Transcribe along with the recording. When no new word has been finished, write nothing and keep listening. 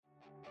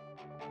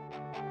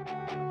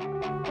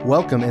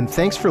Welcome and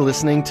thanks for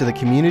listening to the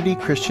Community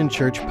Christian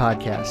Church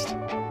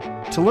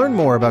podcast. To learn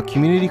more about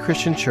Community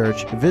Christian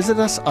Church, visit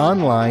us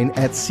online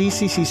at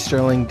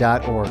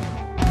cccsterling.org.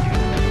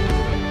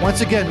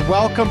 Once again,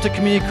 welcome to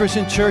Community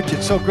Christian Church.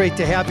 It's so great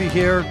to have you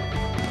here.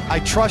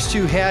 I trust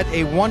you had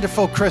a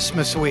wonderful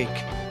Christmas week.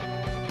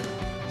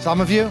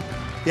 Some of you?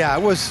 Yeah,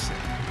 it was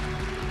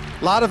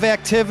a lot of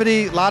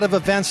activity, a lot of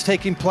events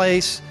taking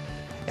place.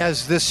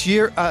 As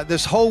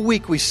this whole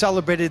week, we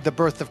celebrated the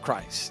birth of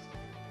Christ.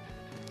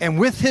 And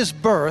with his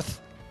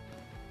birth,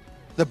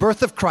 the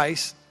birth of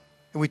Christ,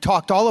 and we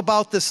talked all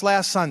about this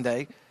last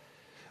Sunday,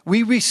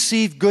 we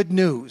received good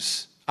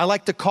news. I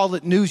like to call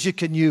it news you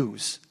can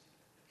use.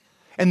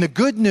 And the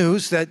good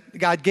news that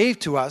God gave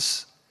to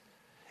us,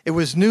 it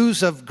was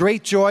news of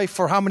great joy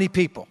for how many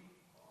people?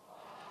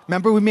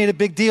 Remember, we made a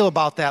big deal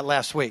about that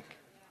last week.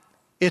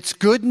 It's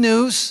good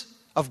news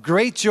of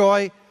great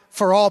joy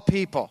for all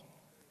people.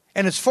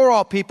 And it's for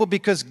all people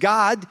because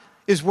God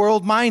is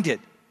world-minded.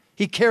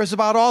 He cares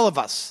about all of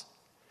us.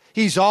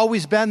 He's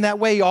always been that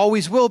way. He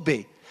always will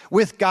be.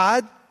 With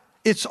God,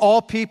 it's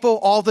all people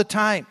all the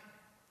time.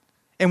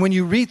 And when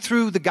you read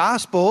through the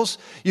Gospels,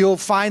 you'll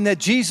find that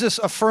Jesus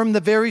affirmed the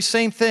very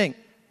same thing.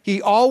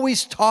 He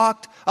always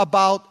talked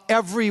about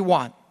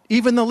everyone,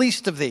 even the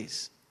least of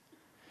these.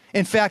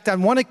 In fact,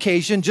 on one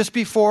occasion, just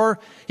before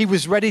he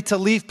was ready to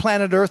leave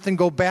planet Earth and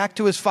go back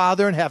to his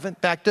Father in heaven,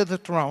 back to the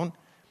throne,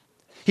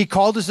 he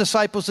called his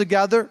disciples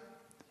together.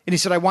 And he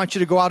said, I want you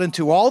to go out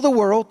into all the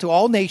world, to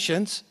all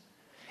nations,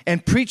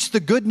 and preach the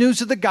good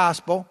news of the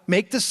gospel,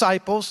 make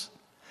disciples,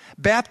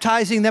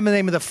 baptizing them in the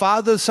name of the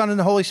Father, the Son, and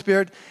the Holy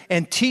Spirit,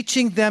 and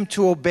teaching them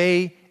to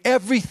obey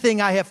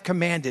everything I have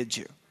commanded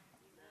you.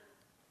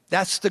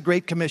 That's the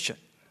Great Commission.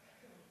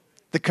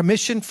 The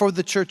commission for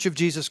the Church of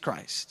Jesus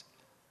Christ.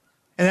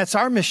 And that's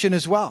our mission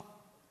as well.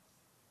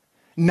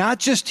 Not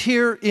just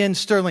here in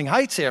Sterling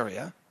Heights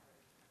area,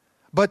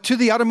 but to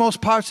the uttermost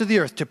parts of the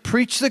earth, to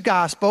preach the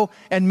gospel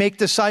and make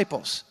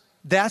disciples.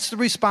 That's the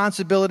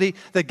responsibility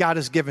that God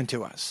has given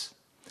to us.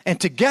 And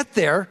to get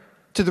there,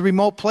 to the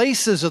remote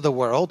places of the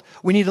world,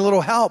 we need a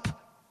little help.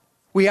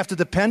 We have to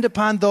depend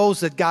upon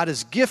those that God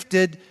has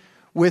gifted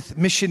with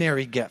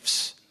missionary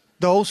gifts.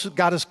 Those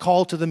God has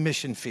called to the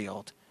mission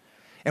field.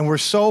 And we're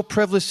so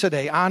privileged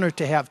today, honored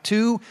to have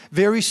two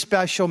very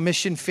special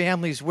mission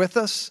families with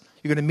us.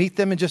 You're going to meet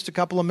them in just a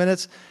couple of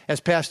minutes, as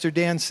Pastor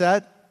Dan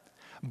said.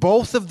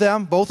 Both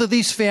of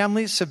these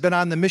families have been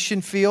on the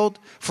mission field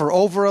for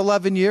over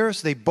 11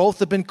 years. They both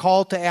have been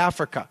called to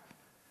Africa.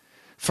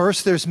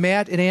 First, there's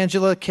Matt and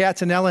Angela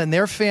Catanella and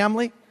their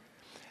family.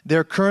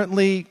 They're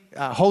currently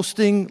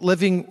hosting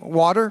Living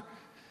Water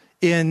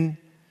in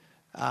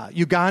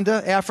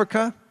Uganda,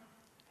 Africa.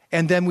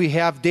 And then we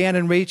have Dan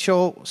and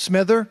Rachel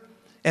Smither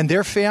and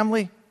their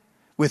family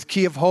with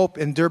Key of Hope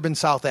in Durban,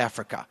 South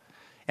Africa.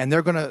 And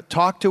they're going to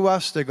talk to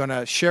us. They're going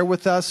to share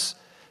with us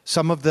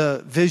some of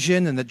the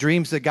vision and the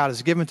dreams that God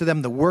has given to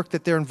them, the work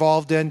that they're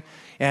involved in.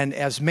 And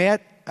as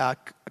Matt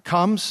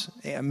comes,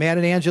 Matt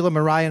and Angela,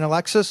 Mariah and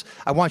Alexis,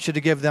 I want you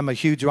to give them a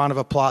huge round of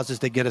applause as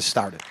they get us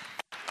started.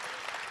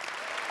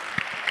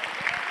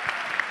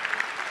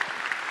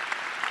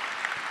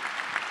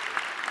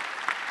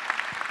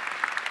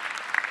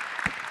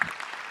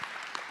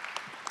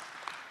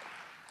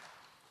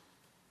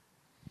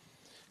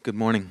 Good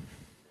morning.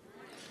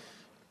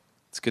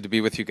 It's good to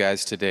be with you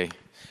guys today.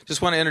 Just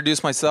want to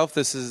introduce myself.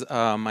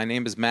 My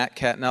name is Matt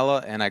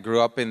Catanella, and I grew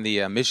up in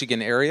the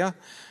Michigan area.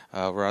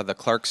 We're out of the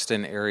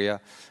Clarkston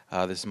area.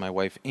 This is my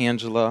wife,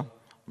 Angela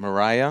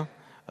Mariah.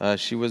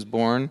 She was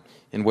born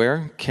in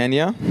where?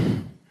 Kenya.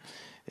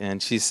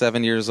 And she's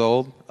 7 years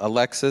old.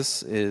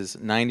 Alexis is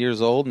 9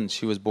 years old, and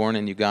she was born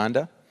in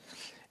Uganda.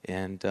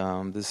 And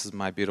this is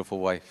my beautiful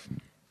wife.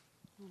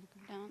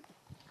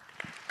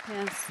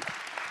 Yes.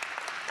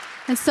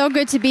 It's so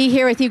good to be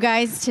here with you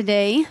guys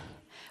today.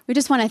 We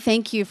just want to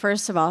thank you,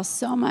 first of all,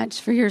 so much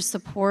for your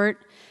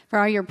support, for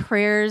all your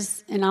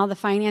prayers and all the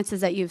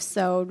finances that you've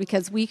sowed,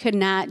 because we could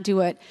not do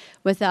it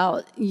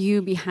without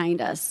you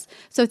behind us.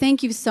 So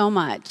thank you so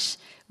much.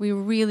 We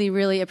really,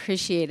 really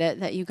appreciate it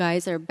that you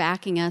guys are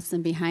backing us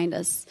and behind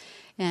us.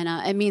 And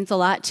it means a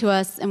lot to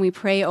us, and we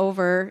pray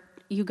over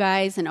you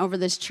guys and over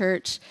this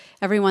church,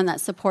 everyone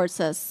that supports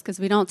us, because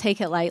we don't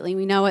take it lightly.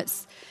 We know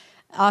it's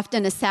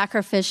often a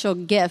sacrificial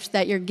gift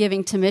that you're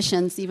giving to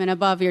missions, even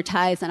above your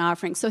tithes and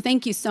offerings. So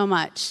thank you so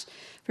much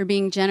for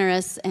being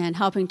generous and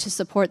helping to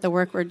support the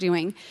work we're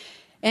doing.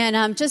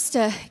 And just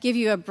to give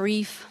you a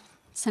brief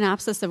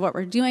synopsis of what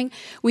we're doing,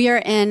 we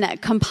are in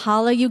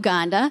Kampala,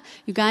 Uganda.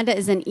 Uganda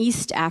is in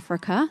East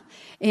Africa,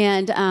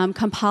 and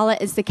Kampala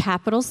is the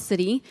capital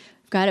city.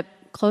 We've got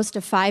close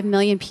to 5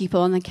 million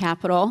people in the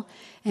capital,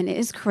 and it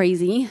is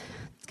crazy.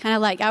 Kind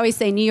of like, I always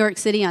say, New York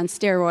City on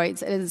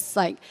steroids. It is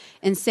like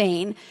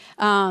insane.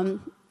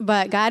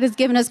 But God has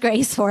given us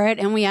grace for it,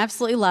 and we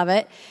absolutely love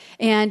it.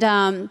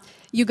 And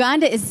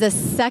Uganda is the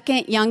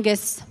second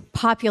youngest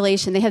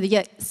population. They have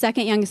the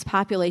second youngest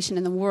population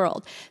in the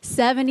world.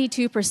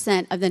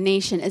 72% of the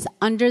nation is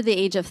under the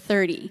age of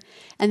 30,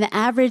 and the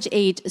average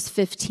age is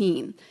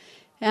 15.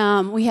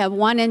 We have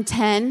 1 in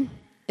 10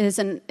 is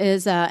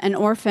an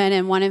orphan,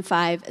 and 1 in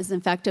 5 is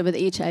infected with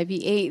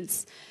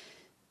HIV/AIDS.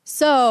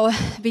 So,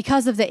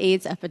 because of the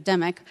AIDS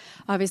epidemic,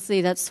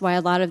 obviously that's why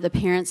a lot of the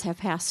parents have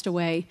passed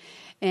away.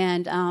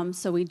 And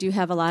so we do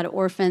have a lot of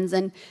orphans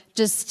and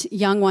just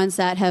young ones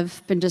that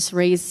have been just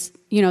raised,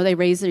 they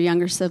raise their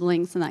younger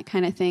siblings and that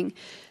kind of thing.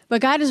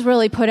 But God has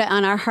really put it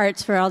on our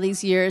hearts for all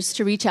these years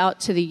to reach out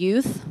to the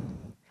youth.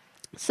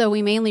 So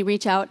we mainly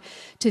reach out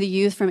to the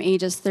youth from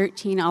ages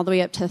 13 all the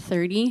way up to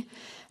 30.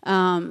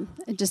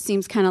 It just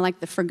seems kind of like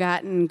the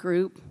forgotten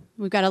group.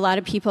 We've got a lot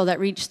of people that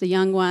reach the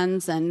young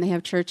ones, and they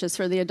have churches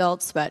for the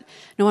adults, but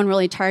no one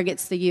really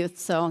targets the youth,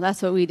 so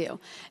that's what we do.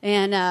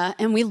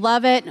 And we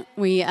love it.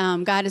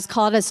 God has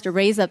called us to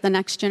raise up the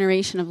next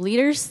generation of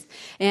leaders,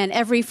 and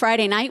every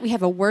Friday night we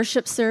have a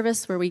worship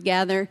service where we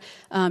gather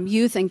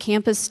youth and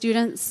campus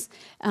students.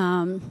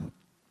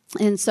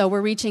 And so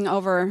we're reaching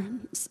over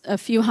a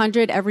few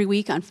hundred every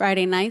week on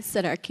Friday nights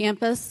at our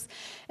campus.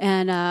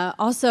 And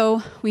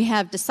also we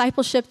have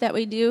discipleship that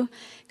we do,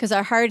 because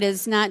our heart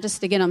is not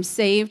just to get them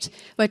saved,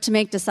 but to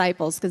make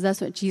disciples, because that's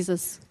what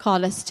Jesus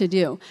called us to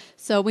do.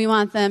 So we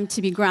want them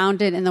to be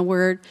grounded in the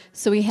Word.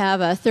 So we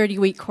have a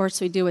 30-week course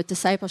we do with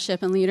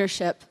discipleship and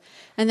leadership.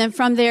 And then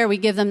from there, we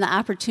give them the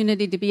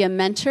opportunity to be a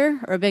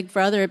mentor or a big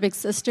brother or a big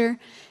sister.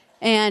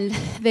 And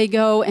they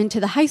go into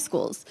the high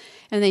schools,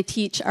 and they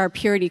teach our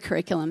purity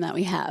curriculum that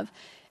we have.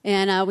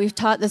 And we've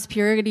taught this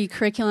purity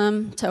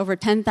curriculum to over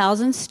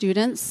 10,000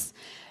 students.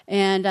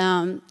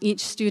 And each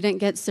student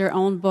gets their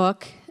own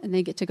book, and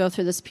they get to go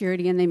through this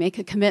purity, and they make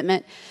a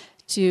commitment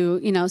to,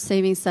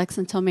 saving sex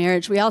until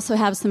marriage. We also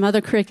have some other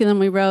curriculum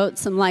we wrote,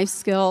 some life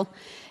skill,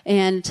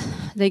 and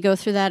they go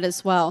through that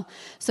as well.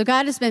 So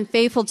God has been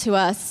faithful to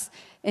us.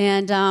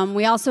 And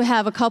we also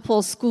have a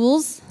couple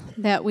schools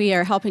that we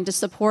are helping to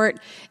support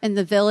in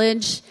the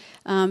village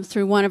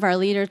through one of our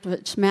leaders,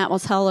 which Matt will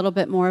tell a little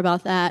bit more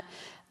about that.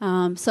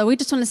 So we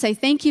just want to say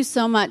thank you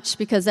so much,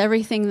 because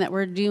everything that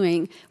we're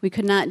doing, we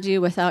could not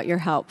do without your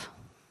help.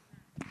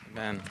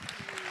 Amen.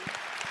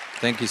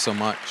 Thank you so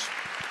much.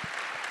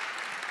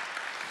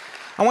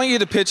 I want you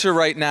to picture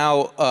right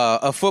now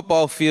a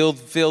football field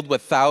filled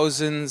with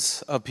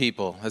thousands of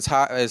people, as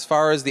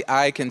far as the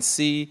eye can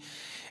see.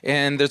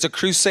 And there's a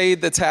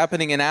crusade that's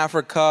happening in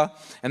Africa,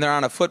 and they're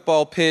on a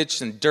football pitch,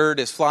 and dirt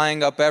is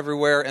flying up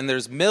everywhere, and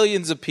there's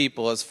millions of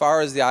people as far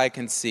as the eye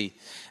can see.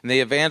 And the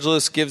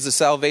evangelist gives the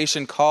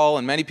salvation call,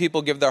 and many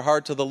people give their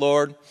heart to the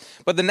Lord.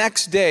 But the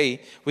next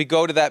day, we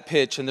go to that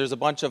pitch, and there's a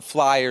bunch of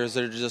flyers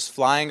that are just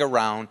flying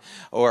around,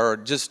 or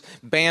just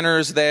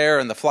banners there,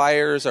 and the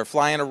flyers are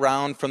flying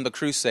around from the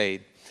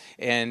crusade.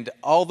 And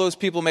all those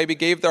people maybe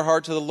gave their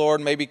heart to the Lord,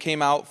 maybe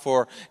came out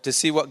to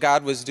see what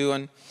God was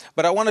doing.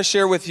 But I want to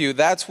share with you,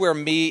 that's where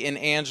me and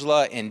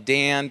Angela and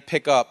Dan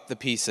pick up the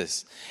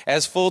pieces.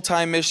 As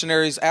full-time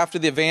missionaries, after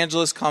the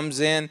evangelist comes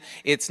in,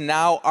 it's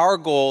now our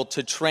goal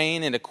to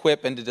train and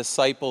equip and to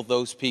disciple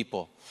those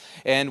people.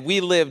 And we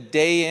live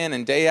day in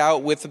and day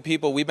out with the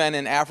people. We've been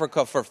in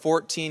Africa for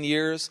 14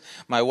 years.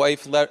 My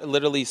wife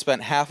literally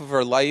spent half of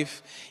her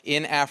life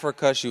in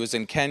Africa. She was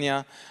in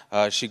Kenya.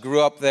 She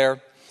grew up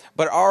there.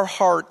 But our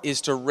heart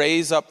is to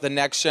raise up the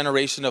next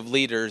generation of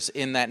leaders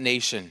in that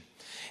nation.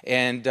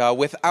 And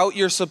without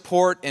your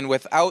support and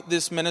without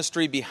this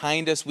ministry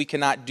behind us, we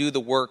cannot do the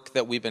work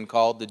that we've been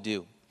called to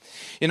do.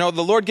 The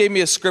Lord gave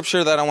me a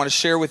scripture that I want to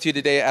share with you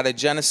today out of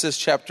Genesis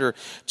chapter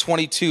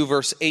 22,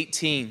 verse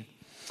 18.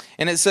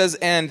 And it says,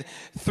 "And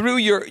through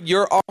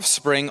your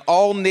offspring,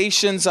 all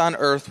nations on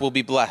earth will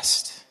be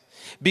blessed,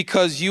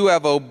 because you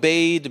have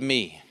obeyed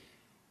me."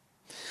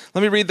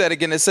 Let me read that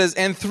again. It says,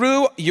 "And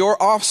through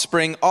your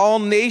offspring, all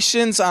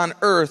nations on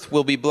earth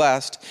will be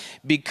blessed,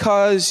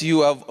 because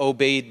you have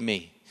obeyed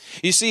me."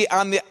 You see,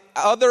 on the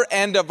other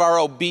end of our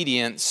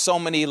obedience, so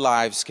many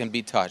lives can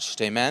be touched.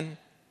 Amen?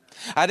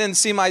 I didn't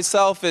see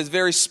myself as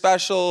very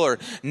special or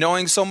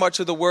knowing so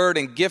much of the word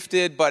and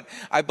gifted, but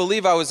I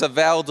believe I was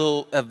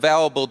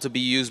available to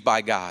be used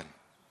by God.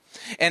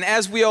 And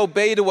as we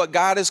obey to what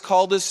God has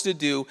called us to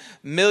do,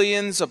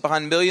 millions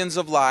upon millions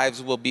of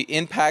lives will be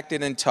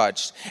impacted and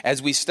touched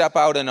as we step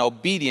out in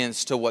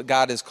obedience to what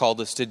God has called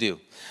us to do.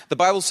 The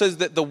Bible says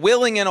that the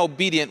willing and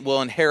obedient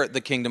will inherit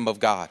the kingdom of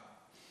God.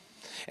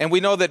 And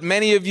we know that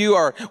many of you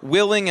are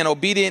willing and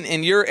obedient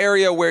in your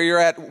area where you're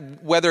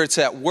at, whether it's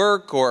at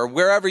work or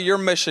wherever your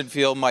mission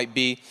field might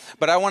be.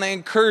 But I want to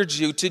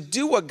encourage you to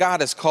do what God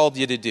has called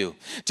you to do.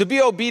 To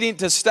be obedient,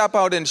 to step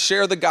out and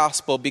share the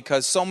gospel,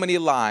 because so many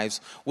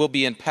lives will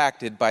be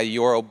impacted by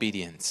your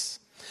obedience.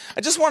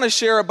 I just want to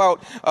share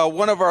about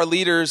one of our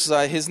leaders.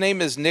 His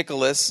name is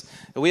Nicholas.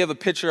 We have a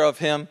picture of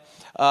him.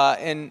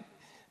 And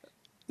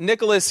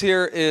Nicholas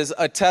here is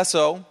a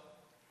Teso,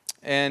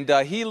 and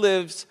he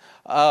lives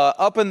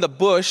up in the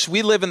bush.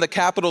 We live in the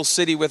capital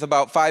city with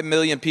about 5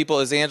 million people,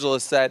 as Angela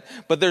said,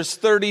 but there's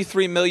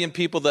 33 million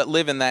people that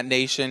live in that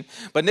nation.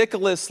 But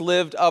Nicholas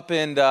lived up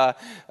in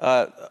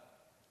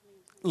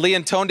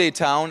Leontonde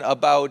town,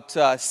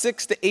 about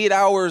 6 to 8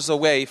 hours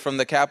away from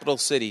the capital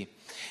city.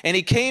 And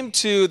he came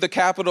to the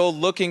capital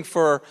looking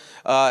for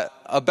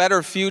a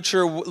better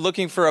future,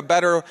 looking for a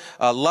better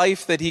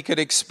life that he could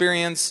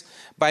experience.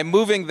 By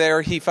moving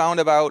there, he found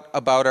about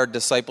our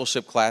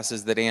discipleship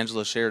classes that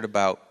Angela shared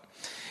about.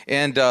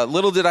 And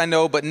little did I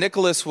know, but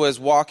Nicholas was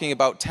walking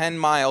about 10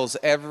 miles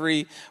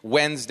every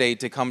Wednesday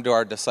to come to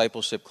our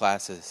discipleship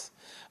classes,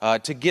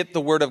 to get the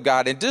Word of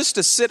God, and just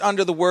to sit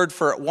under the Word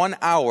for 1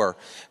 hour.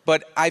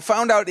 But I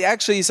found out,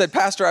 actually, he said,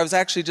 Pastor, I was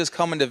actually just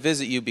coming to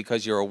visit you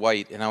because you're a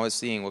white, and I was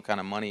seeing what kind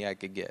of money I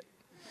could get.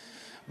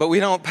 But we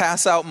don't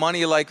pass out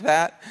money like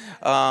that.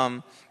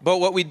 But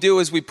what we do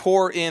is we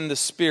pour in the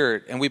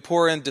Spirit, and we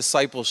pour in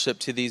discipleship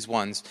to these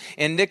ones.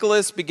 And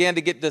Nicholas began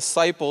to get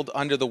discipled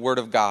under the Word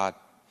of God.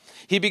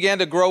 He began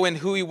to grow in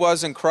who he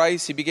was in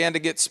Christ. He began to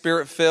get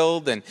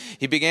Spirit-filled, and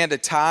he began to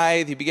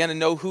tithe. He began to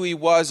know who he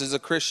was as a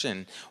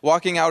Christian,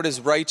 walking out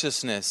his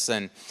righteousness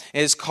and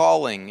his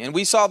calling. And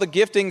we saw the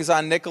giftings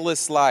on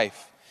Nicholas'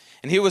 life.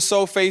 And he was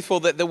so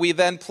faithful that we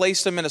then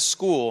placed him in a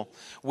school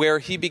where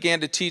he began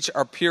to teach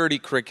our purity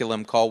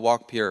curriculum called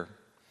Walk Pure.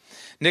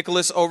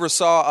 Nicholas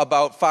oversaw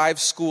about 5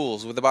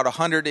 schools with about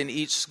 100 in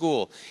each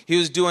school. He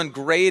was doing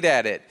great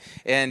at it.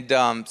 And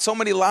so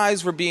many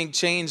lives were being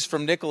changed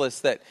from Nicholas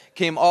that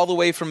came all the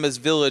way from his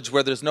village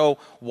where there's no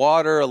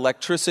water,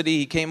 electricity.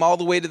 He came all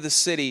the way to the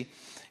city.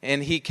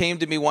 And he came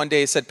to me one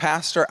day and said,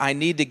 Pastor, I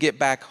need to get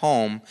back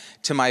home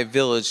to my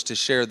village to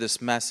share this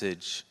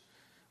message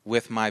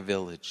with my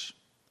village.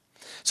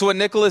 So what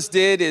Nicholas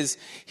did is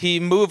he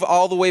moved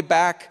all the way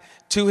back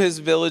to his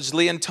village,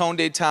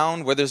 Leontonde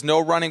town, where there's no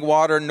running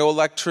water, no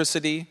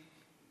electricity,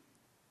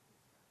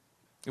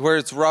 where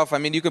it's rough. I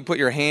mean, you can put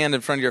your hand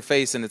in front of your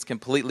face and it's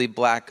completely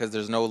black because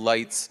there's no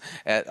lights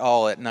at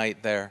all at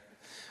night there.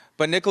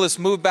 But Nicholas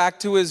moved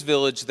back to his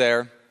village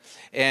there,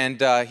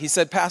 and he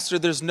said, Pastor,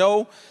 there's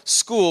no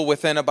school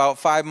within about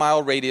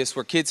 5-mile radius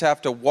where kids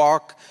have to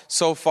walk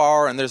so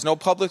far, and there's no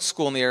public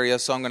school in the area,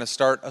 so I'm going to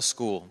start a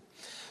school.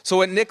 So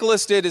what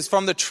Nicholas did is,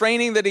 from the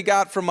training that he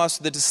got from us,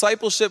 the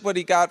discipleship what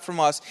he got from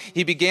us,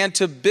 he began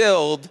to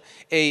build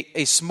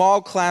a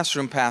small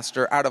classroom,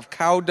 Pastor, out of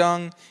cow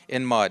dung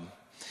and mud.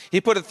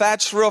 He put a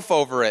thatched roof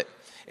over it,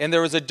 and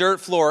there was a dirt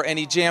floor, and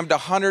he jammed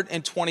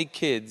 120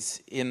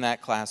 kids in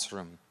that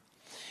classroom.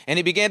 And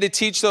he began to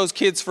teach those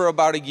kids for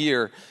about a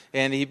year,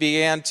 and he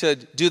began to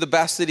do the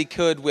best that he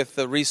could with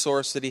the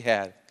resource that he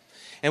had.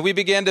 And we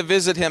began to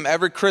visit him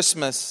every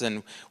Christmas,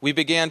 and we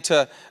began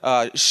to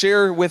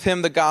share with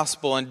him the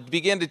gospel and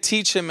began to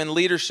teach him in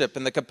leadership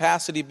and the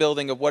capacity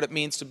building of what it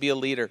means to be a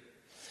leader.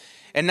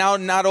 And now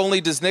not only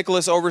does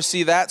Nicholas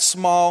oversee that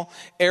small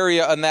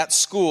area in that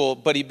school,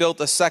 but he built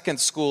a second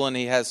school, and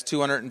he has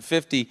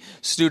 250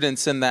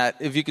 students in that.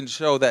 If you can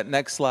show that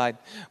next slide.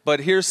 But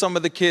here's some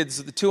of the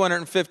kids, the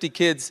 250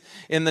 kids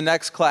in the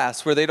next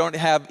class where they don't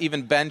have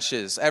even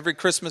benches. Every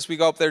Christmas we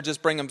go up there,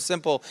 just bring them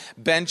simple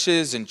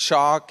benches and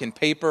chalk and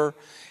paper.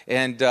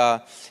 And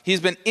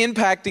he's been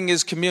impacting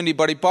his community,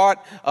 but he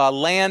bought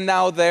land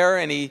now there,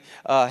 and he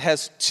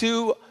has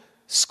 2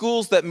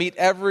 schools that meet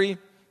every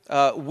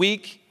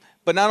week.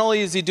 But not only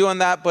is he doing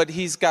that, but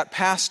he's got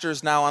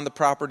pastors now on the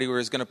property where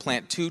he's going to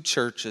plant 2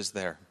 churches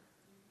there.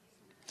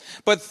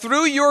 But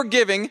through your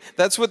giving,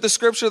 that's what the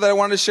scripture that I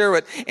want to share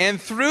with,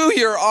 and through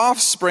your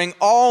offspring,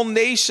 all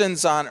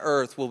nations on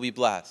earth will be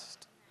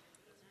blessed.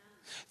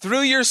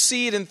 Through your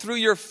seed and through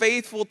your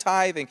faithful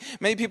tithing.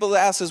 Many people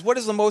ask us, what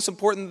is the most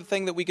important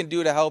thing that we can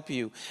do to help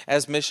you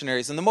as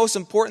missionaries? And the most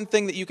important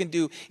thing that you can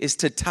do is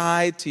to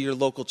tithe to your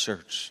local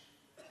church.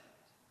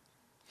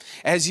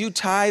 As you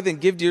tithe and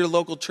give to your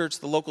local church,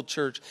 the local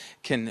church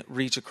can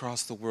reach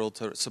across the world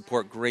to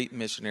support great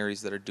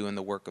missionaries that are doing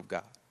the work of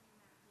God.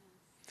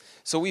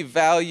 So we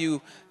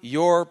value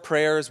your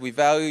prayers. We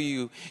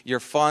value your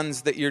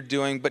funds that you're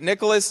doing. But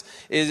Nicholas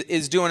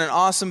is doing an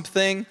awesome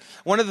thing.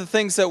 One of the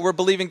things that we're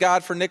believing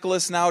God for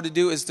Nicholas now to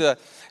do is to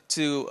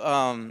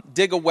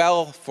dig a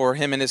well for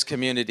him and his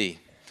community.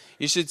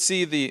 You should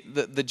see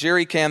the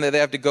jerry can that they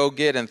have to go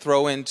get and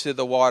throw into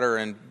the water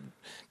and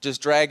just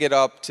drag it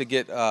up to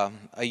get a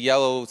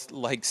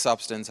yellow-like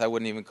substance. I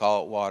wouldn't even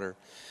call it water.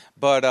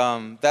 But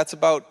that's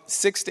about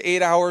 6 to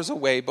 8 hours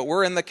away. But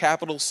we're in the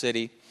capital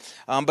city.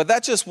 But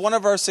that's just one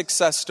of our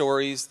success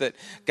stories that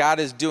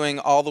God is doing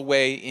all the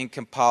way in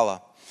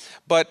Kampala.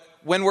 But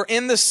when we're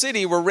in the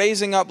city, we're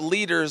raising up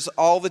leaders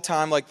all the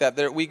time like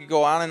that. We could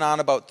go on and on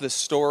about the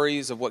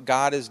stories of what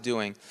God is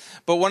doing.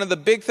 But one of the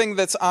big things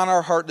that's on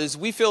our heart is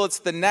we feel it's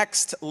the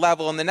next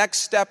level, and the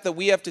next step that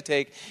we have to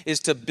take is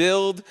to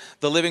build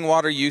the Living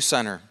Water Youth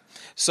Center.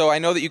 So I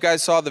know that you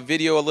guys saw the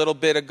video a little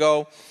bit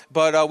ago,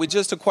 but we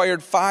just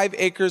acquired 5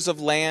 acres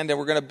of land, and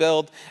we're going to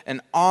build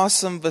an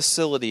awesome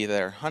facility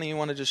there. Honey, you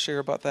want to just share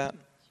about that?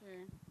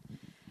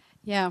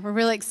 Yeah, we're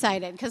really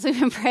excited because we've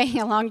been praying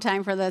a long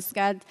time for this.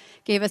 God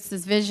gave us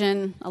this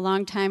vision a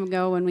long time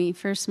ago when we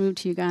first moved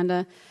to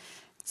Uganda.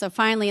 So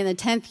finally, in the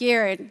 10th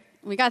year,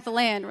 we got the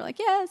land. We're like,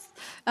 yes.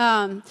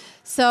 God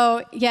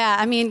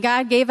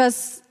gave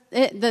us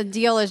it. The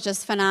deal is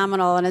just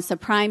phenomenal, and it's a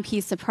prime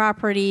piece of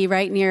property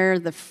right near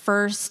the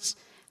first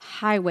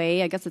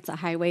highway. I guess it's a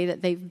highway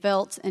that they've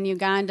built in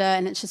Uganda,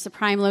 and it's just a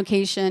prime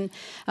location.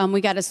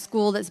 We got a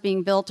school that's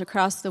being built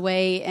across the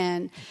way,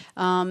 and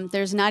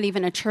there's not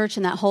even a church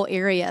in that whole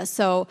area.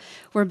 So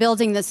we're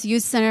building this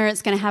youth center.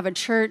 It's going to have a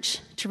church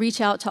to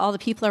reach out to all the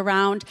people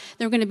around.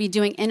 They're going to be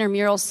doing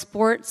intramural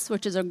sports,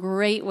 which is a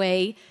great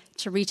way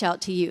to reach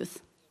out to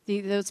youth.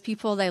 Those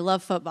people, they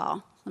love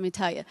football. Let me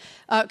tell you.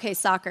 Okay,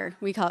 soccer.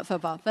 We call it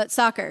football. But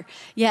soccer,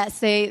 yes,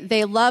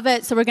 they love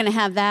it. So we're going to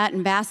have that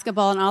and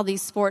basketball and all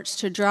these sports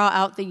to draw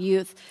out the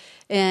youth.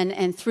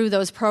 And through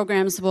those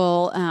programs,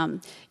 we'll,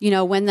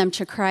 win them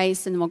to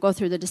Christ, and we'll go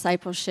through the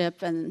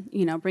discipleship and,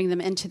 bring them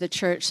into the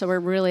church. So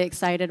we're really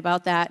excited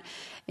about that.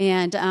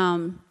 And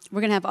we're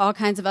going to have all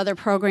kinds of other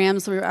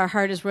programs. Our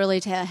heart is really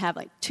to have,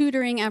 like,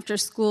 tutoring after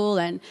school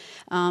and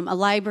a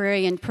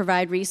library and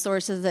provide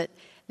resources that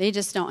they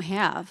just don't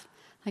have.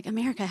 Like,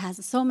 America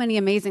has so many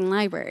amazing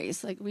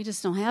libraries. Like, we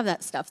just don't have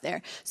that stuff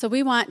there. So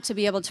we want to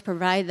be able to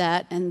provide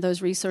that and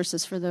those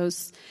resources for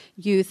those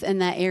youth in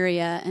that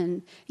area.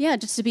 And,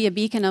 just to be a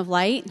beacon of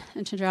light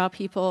and to draw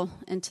people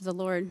into the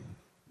Lord.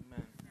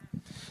 Amen.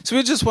 So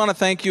we just want to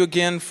thank you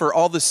again for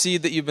all the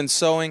seed that you've been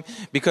sowing,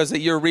 because that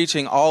you're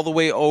reaching all the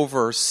way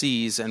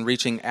overseas and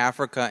reaching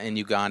Africa and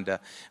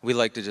Uganda. We'd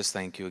like to just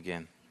thank you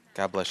again.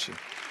 God bless you.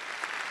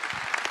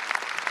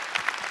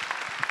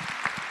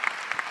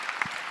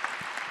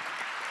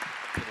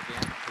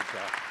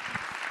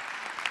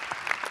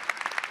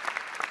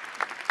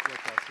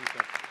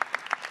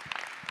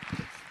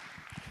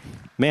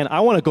 Man,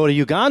 I want to go to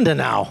Uganda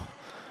now.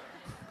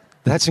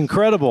 That's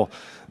incredible.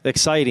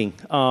 Exciting.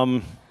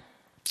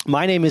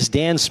 My name is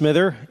Dan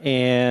Smither,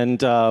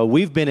 and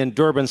we've been in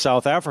Durban,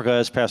 South Africa,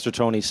 as Pastor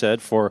Tony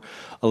said, for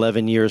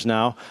 11 years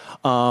now.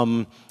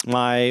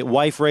 My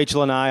wife,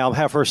 Rachel, and I'll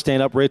have her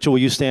stand up. Rachel, will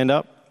you stand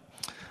up?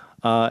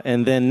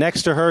 And then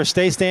next to her,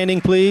 stay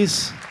standing,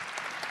 please.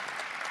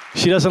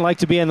 She doesn't like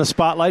to be in the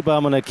spotlight, but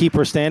I'm going to keep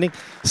her standing.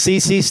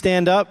 Cece,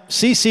 stand up.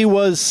 Cece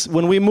was,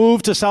 when we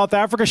moved to South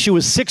Africa, she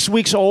was 6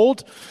 weeks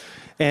old,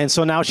 and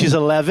so now she's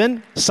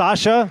 11.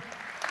 Sasha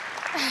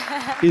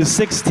is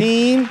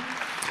 16.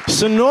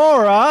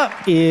 Sonora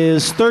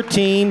is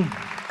 13.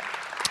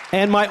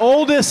 And my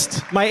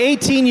oldest, my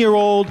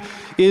 18-year-old,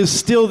 is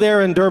still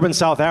there in Durban,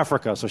 South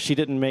Africa, so she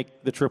didn't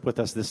make the trip with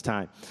us this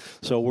time.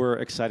 So we're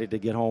excited to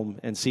get home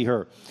and see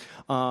her.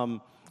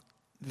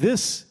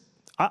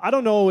 I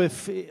don't know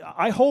if,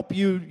 I hope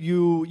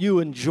you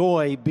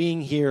enjoy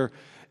being here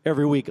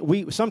every week.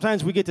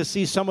 Sometimes we get to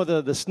see some of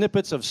the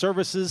snippets of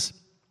services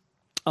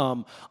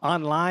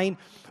online,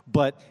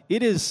 but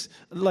it is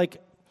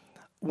like,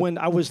 when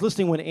I was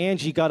listening when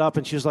Angie got up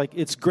and she was like,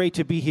 it's great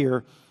to be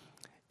here,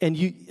 and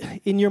you,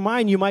 in your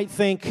mind, you might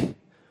think,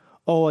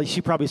 oh,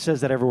 she probably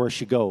says that everywhere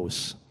she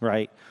goes,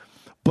 right?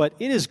 But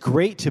it is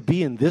great to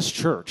be in this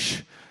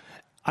church.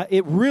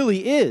 It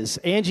really is.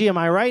 Angie, am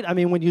I right? I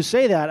mean, when you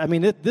say that, I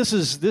mean, this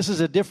is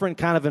a different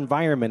kind of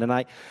environment,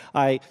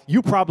 and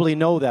you probably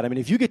know that. I mean,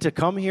 if you get to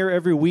come here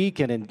every week,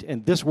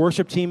 and this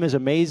worship team is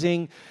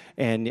amazing,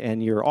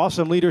 and your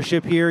awesome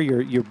leadership here,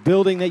 your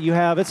building that you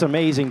have, it's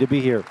amazing to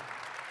be here.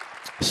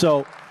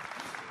 So,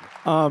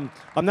 I'm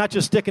not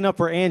just sticking up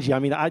for Angie. I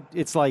mean,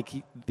 it's like,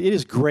 it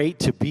is great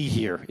to be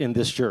here in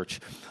this church.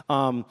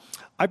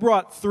 I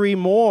brought 3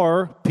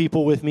 more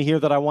people with me here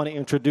that I want to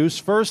introduce.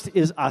 First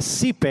is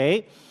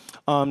Asipe.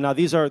 Now,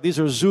 these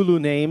are Zulu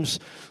names,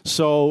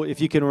 so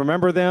if you can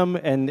remember them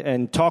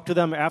and talk to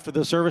them after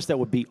the service, that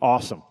would be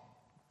awesome.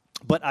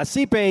 But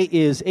Asipe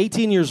is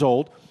 18 years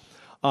old.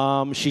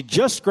 She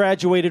just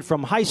graduated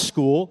from high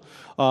school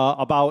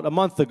about a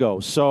month ago,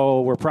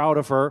 so we're proud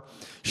of her.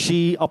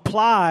 She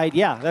applied,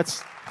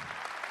 that's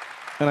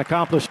an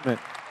accomplishment.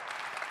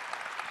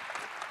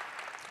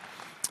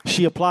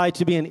 She applied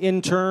to be an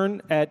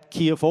intern at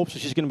Key of Hope, so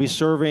she's going to be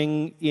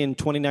serving in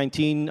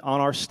 2019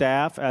 on our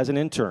staff as an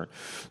intern.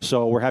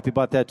 So we're happy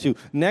about that, too.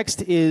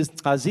 Next is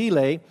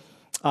Azile.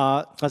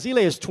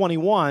 Azile is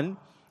 21.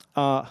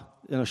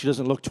 She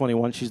doesn't look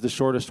 21. She's the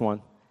shortest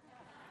one.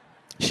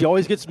 She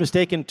always gets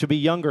mistaken to be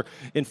younger.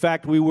 In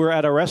fact, we were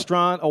at a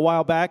restaurant a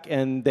while back,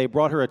 and they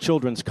brought her a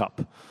children's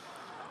cup.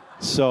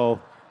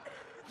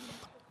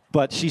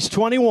 But she's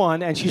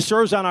 21, and she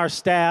serves on our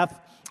staff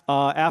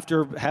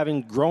after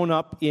having grown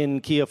up in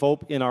Key of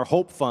Hope in our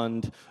Hope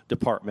Fund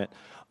department,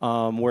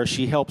 where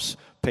she helps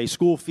pay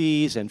school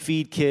fees and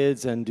feed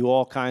kids and do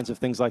all kinds of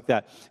things like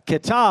that.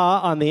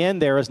 Keta, on the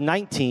end there, is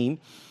 19,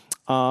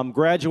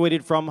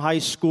 graduated from high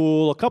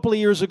school a couple of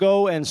years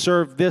ago and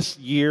served this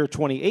year,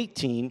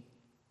 2018,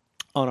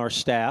 on our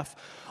staff,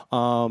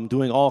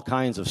 doing all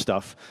kinds of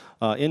stuff.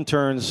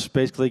 Interns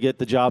basically get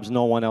the jobs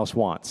no one else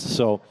wants.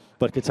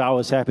 But Keta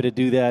was happy to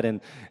do that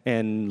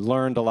and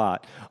learned a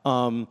lot.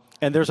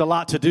 And there's a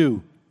lot to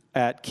do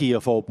at Key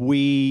of Hope.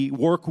 We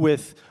work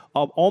with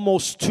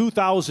almost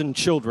 2,000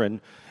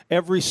 children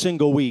every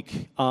single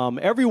week.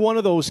 Every one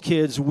of those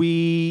kids,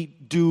 we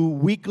do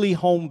weekly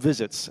home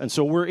visits. And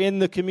so we're in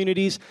the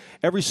communities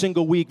every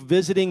single week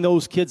visiting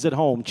those kids at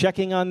home,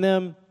 checking on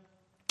them,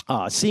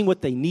 seeing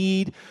what they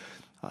need.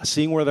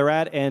 seeing where they're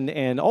at,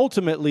 and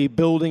ultimately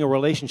building a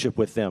relationship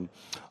with them.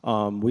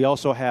 We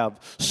also have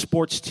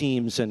sports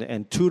teams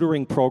and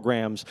tutoring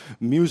programs,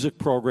 music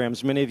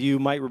programs. Many of you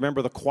might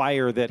remember the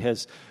choir that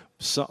has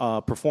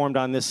performed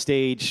on this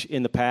stage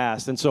in the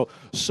past. And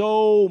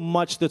so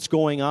much that's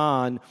going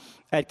on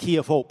at Key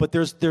of Hope. But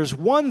there's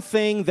one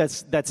thing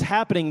that's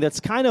happening that's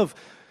kind of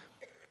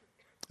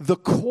the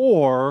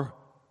core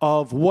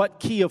of what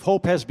Key of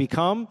Hope has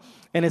become,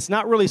 and it's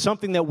not really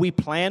something that we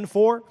plan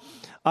for.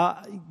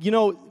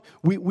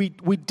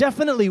 We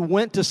definitely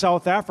went to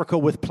South Africa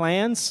with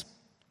plans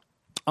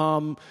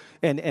and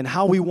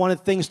how we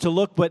wanted things to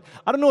look, but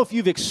I don't know if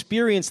you've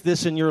experienced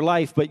this in your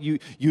life, but you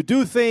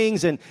do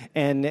things and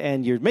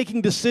you're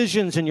making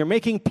decisions and you're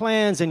making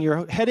plans and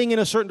you're heading in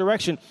a certain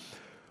direction,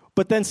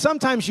 but then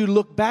sometimes you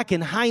look back in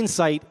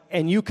hindsight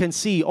and you can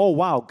see, oh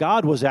wow,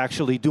 God was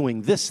actually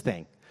doing this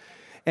thing.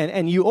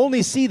 And you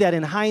only see that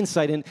in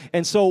hindsight.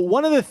 And so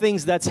one of the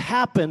things that's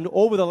happened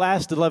over the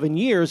last 11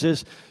 years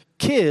is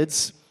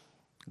kids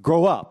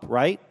grow up,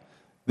 right?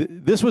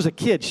 This was a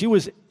kid. She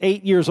was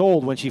 8 years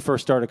old when she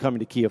first started coming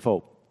to Key of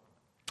Hope.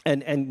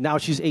 And now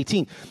she's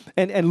 18.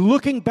 And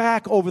looking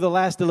back over the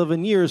last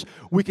 11 years,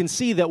 we can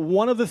see that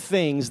one of the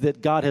things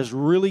that God has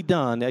really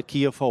done at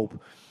Key of Hope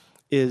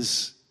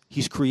is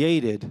He's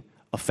created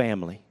a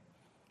family.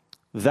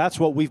 That's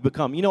what we've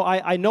become.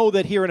 I know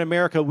that here in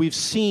America we've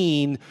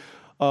seen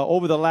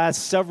over the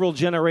last several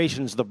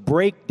generations the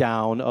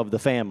breakdown of the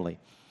family.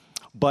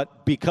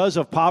 But because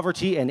of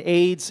poverty and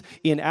AIDS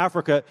in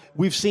Africa,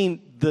 we've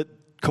seen the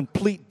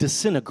complete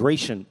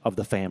disintegration of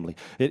the family.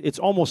 It's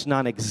almost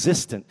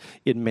non-existent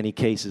in many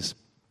cases.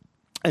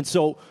 And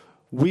so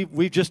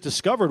we've just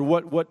discovered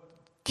what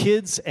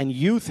kids and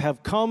youth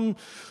have come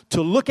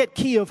to look at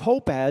Key of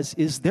Hope as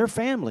is their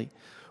family.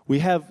 We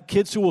have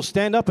kids who will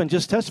stand up and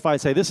just testify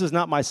and say, this is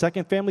not my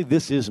second family,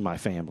 this is my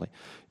family.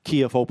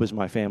 Key of Hope is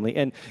my family.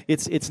 And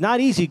it's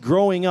not easy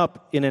growing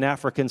up in an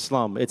African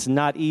slum. It's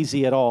not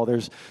easy at all.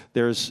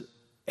 There's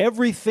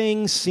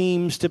everything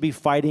seems to be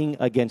fighting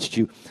against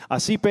you.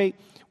 Asipe,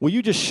 will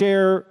you just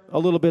share a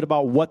little bit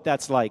about what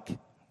that's like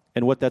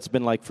and what that's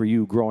been like for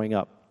you growing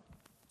up?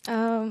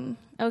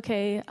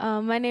 Okay.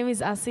 My name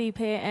is Asipe,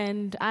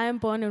 and I am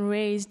born and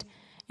raised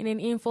in an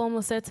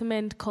informal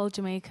settlement called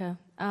Jamaica.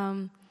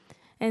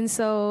 And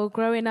so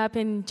growing up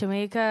in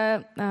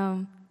Jamaica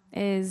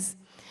is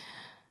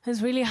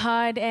really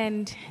hard,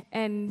 and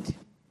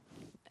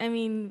I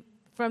mean,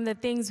 from the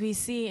things we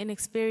see and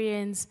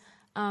experience,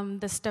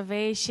 the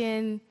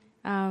starvation,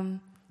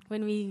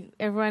 when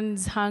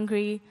everyone's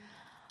hungry,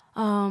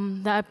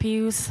 the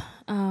abuse,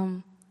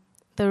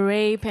 the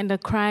rape and the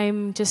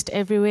crime just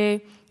everywhere.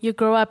 You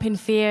grow up in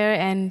fear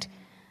and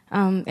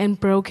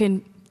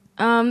broken.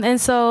 And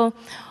so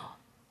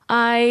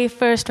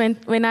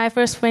when I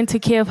first went to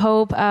Key of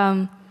Hope,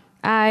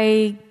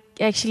 I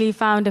actually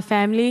found a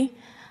family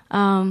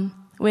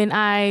when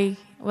I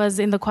was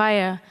in the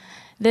choir.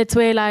 That's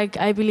where,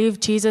 I believe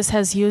Jesus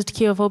has used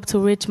Key of Hope to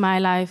reach my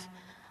life.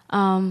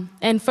 And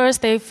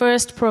they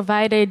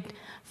provided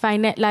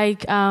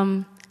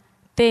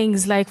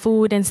things like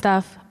food and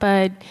stuff,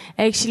 but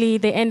actually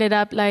they ended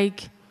up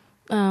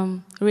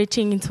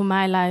reaching into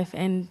my life,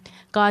 and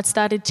God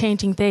started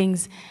changing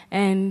things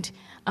and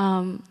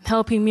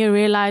helping me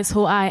realize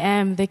who I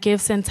am, the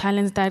gifts and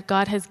talents that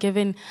God has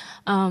given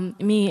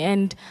me.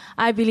 And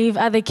I believe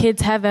other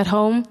kids have at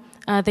home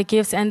the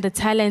gifts and the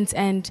talents,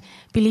 and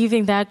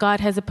believing that God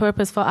has a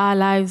purpose for our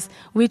lives,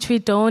 which we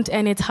don't,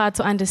 and it's hard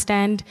to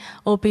understand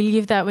or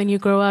believe that when you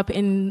grow up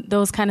in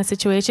those kind of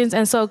situations.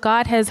 And so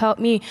God has helped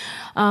me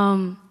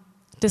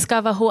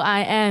discover who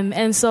I am.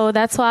 And so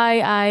that's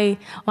why I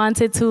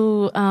wanted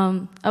to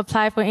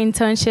apply for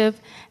internship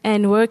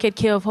and work at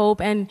Key of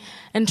Hope and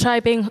try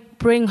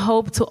bring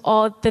hope to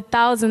all the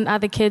 1,000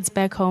 other kids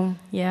back home.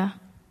 Yeah.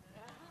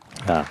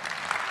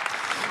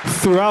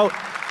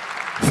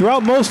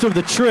 Throughout most of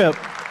the trip,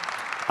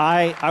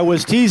 I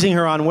was teasing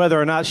her on whether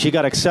or not she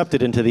got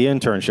accepted into the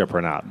internship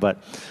or not.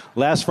 But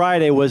last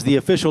Friday was the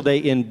official day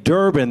in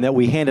Durban that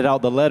we handed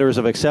out the letters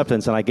of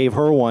acceptance, and I gave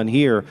her one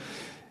here,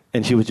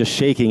 and she was just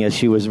shaking as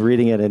she was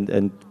reading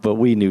it, but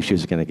we knew she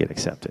was going to get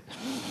accepted.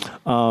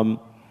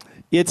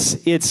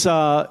 It's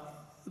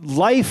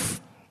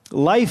life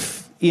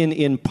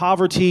in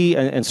poverty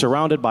and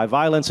surrounded by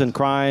violence and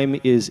crime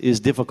is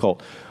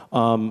difficult.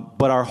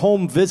 But our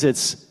home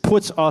visits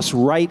puts us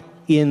right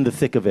in the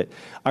thick of it.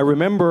 I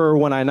remember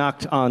when I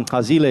knocked on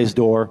Hazile's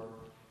door,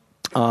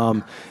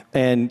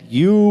 and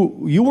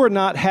you were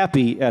not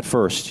happy at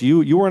first.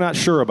 You were not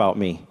sure about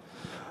me.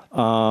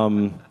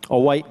 A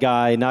white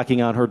guy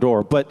knocking on her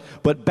door.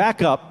 But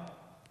back up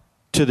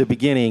to the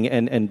beginning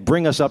and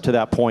bring us up to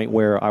that point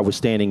where I was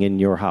standing in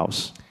your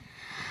house.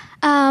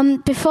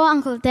 Before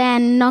Uncle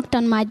Dan knocked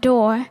on my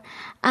door,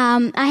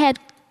 I had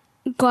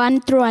gone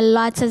through a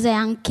lot as a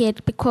young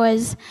kid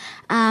because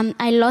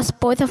I lost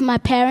both of my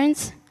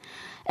parents.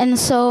 And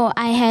so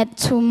I had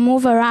to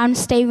move around,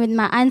 stay with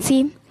my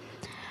auntie,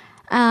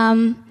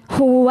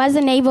 who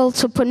wasn't able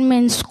to put me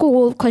in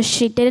school because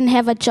she didn't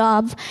have a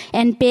job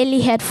and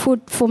barely had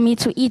food for me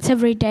to eat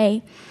every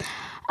day.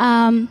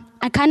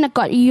 I kind of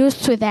got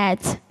used to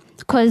that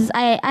because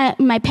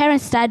my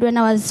parents died when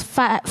I was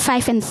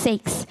 5 and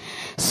 6.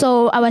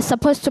 So I was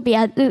supposed to be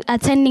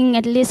attending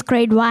at least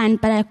grade 1,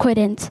 but I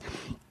couldn't.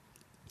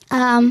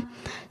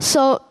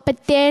 But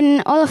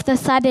then all of a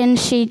sudden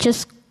she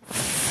just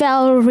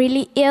fell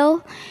really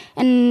ill,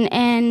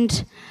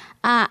 and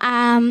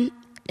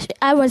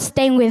I was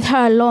staying with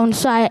her alone,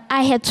 so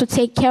I had to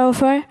take care of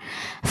her,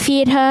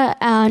 feed her,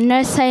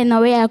 nurse her in the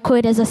way I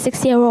could as a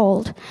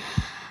 6-year-old,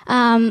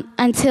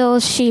 until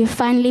she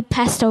finally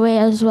passed away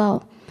as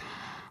well.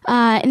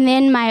 And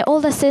then my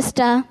older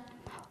sister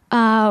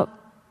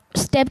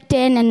stepped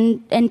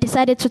in and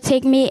decided to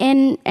take me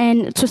in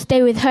and to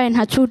stay with her and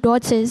her 2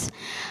 daughters.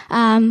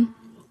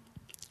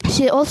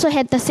 She also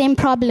had the same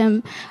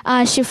problem.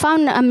 She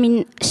found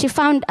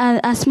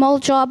a small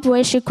job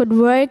where she could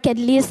work, at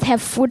least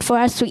have food for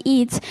us to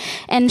eat,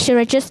 and she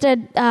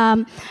registered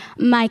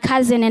my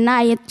cousin and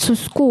I to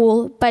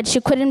school, but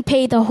she couldn't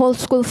pay the whole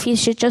school fees.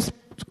 She just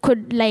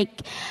could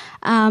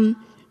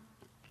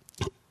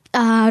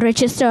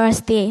register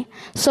us there.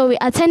 So we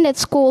attended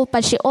school,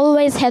 but she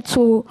always had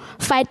to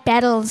fight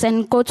battles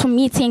and go to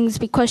meetings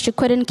because she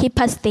couldn't keep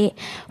us there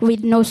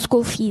with no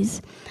school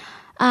fees.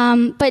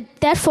 But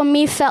that for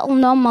me felt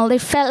normal.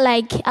 It felt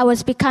like I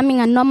was becoming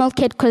a normal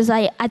kid because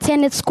I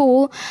attended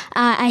school.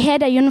 I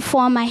had a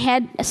uniform, I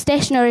had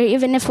stationery,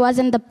 even if it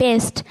wasn't the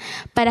best,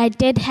 but I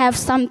did have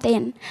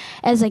something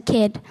as a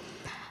kid.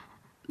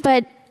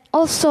 But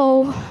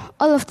also,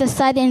 all of a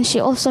sudden, she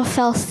also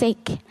fell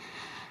sick.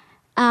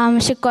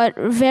 She got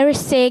very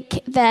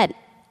sick that,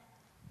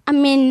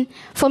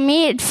 for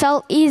me it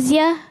felt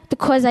easier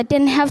because I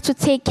didn't have to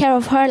take care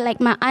of her like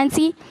my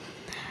auntie,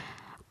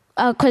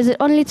 because it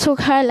only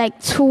took her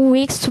 2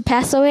 weeks to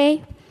pass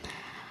away.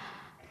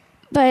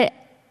 But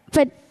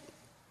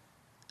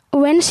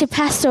when she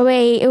passed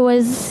away, it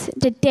was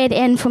the dead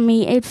end for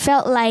me. It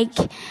felt like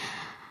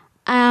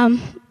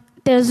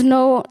there's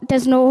no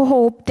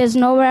hope. There's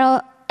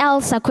nowhere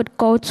else I could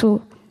go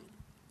to.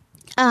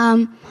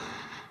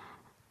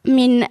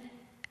 When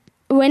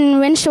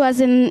she was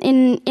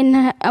in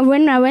her,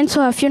 when I went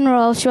to her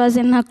funeral, she was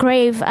in her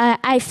grave.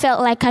 I felt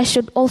like I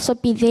should also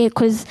be there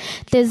because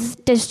there's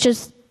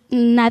just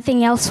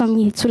nothing else for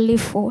me to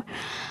live for.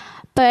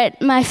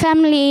 But my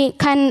family,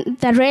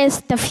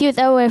 the few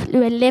that were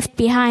left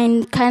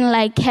behind,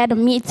 had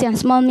a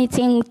small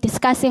meeting,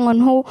 discussing on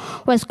who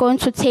was going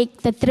to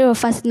take the 3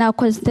 of us now,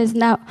 because there's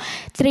now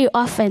 3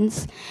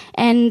 orphans,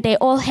 and they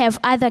all have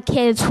other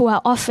kids who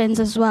are orphans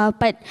as well.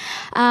 But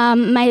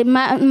my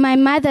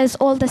mother's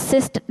older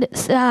sister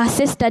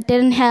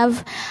didn't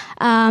have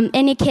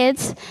any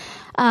kids.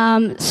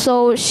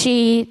 So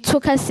she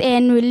took us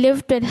in, we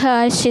lived with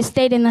her, she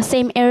stayed in the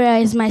same area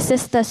as my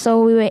sister,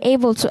 so we were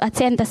able to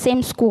attend the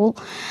same school.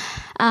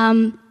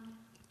 And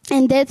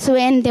that's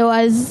when there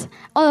was,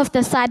 all of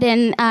a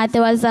sudden,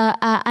 there was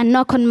a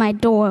knock on my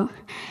door,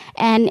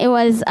 and it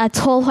was a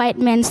tall white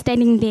man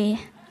standing there.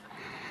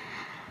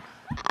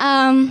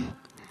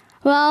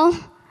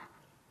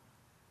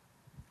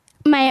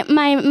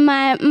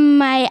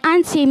 My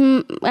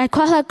auntie, I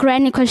call her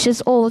Granny because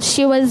she's old.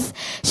 She was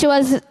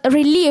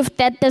relieved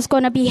that there's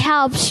gonna be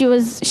help.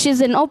 She's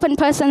an open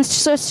person,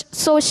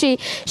 so she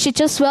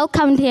just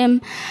welcomed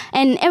him,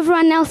 and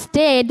everyone else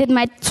did.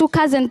 My 2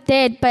 cousins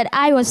did, but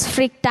I was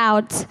freaked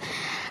out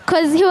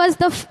because he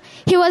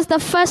was the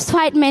first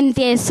white man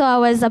there, so I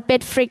was a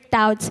bit freaked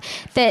out.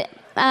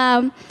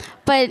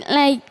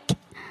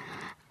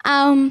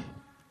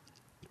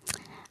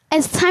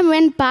 As time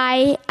went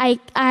by,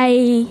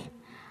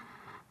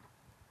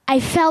 I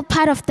felt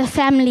part of the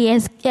family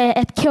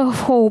at Cure of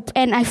Hope,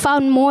 and I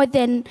found more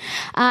than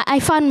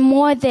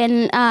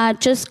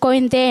just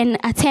going there and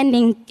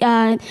attending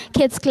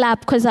kids club,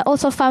 because I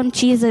also found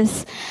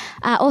Jesus.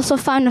 I also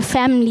found a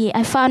family.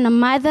 I found a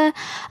mother,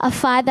 a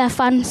father. I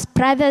found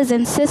brothers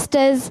and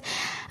sisters.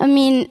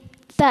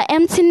 The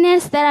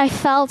emptiness that I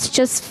felt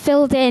just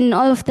filled in.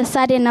 All of a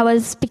sudden, I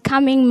was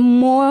becoming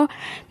more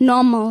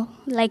normal,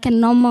 like a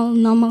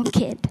normal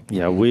kid.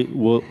 Yeah,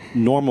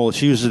 normal.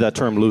 She uses that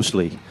term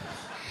loosely.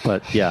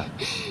 But yeah,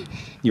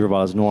 you're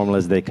about as normal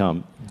as they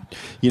come.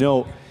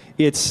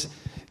 It's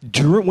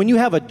when you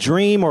have a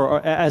dream,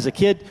 or as a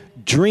kid,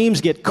 dreams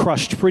get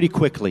crushed pretty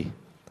quickly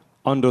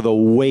under the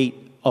weight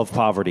of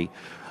poverty.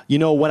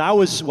 When I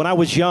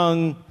was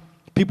young,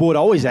 people would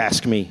always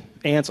ask me,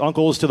 aunts,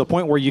 uncles, to the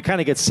point where you kind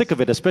of get sick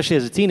of it, especially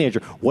as a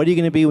teenager. What are you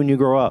going to be when you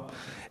grow up?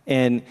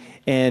 And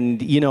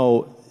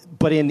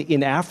but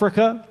in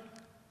Africa,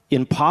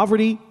 in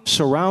poverty,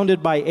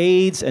 surrounded by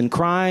AIDS and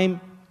crime,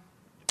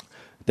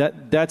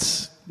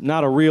 that's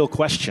not a real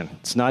question.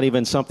 It's not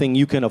even something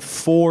you can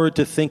afford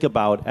to think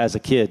about as a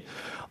kid.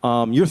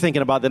 You're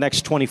thinking about the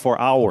next 24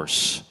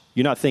 hours.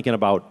 You're not thinking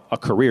about a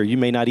career. You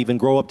may not even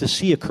grow up to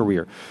see a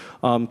career.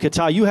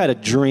 Kata, you had a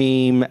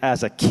dream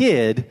as a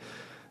kid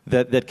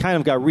that kind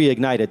of got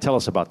reignited. Tell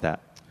us about that.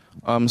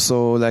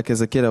 So like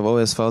as a kid, I've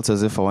always felt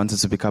as if I wanted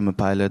to become a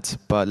pilot.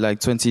 But like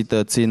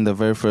 2013, the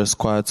very first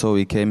choir tour,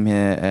 we came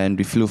here and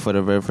we flew for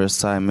the very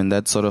first time. And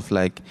that sort of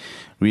like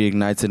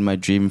reignited my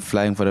dream.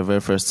 Flying for the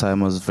very first time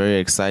was very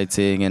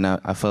exciting. And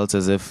I felt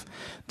as if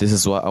this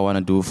is what I want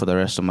to do for the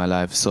rest of my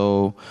life.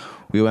 So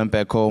we went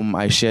back home.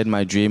 I shared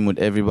my dream with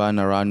everyone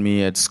around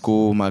me at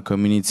school, my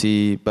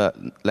community. But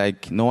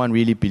like no one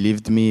really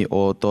believed me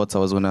or thought I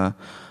was going to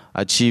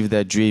achieve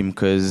that dream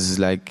because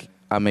like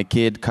I'm a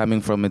kid coming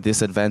from a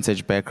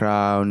disadvantaged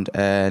background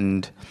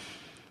and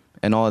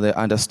all the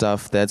other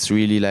stuff that's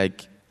really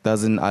like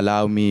doesn't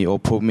allow me or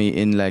put me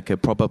in like a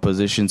proper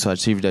position to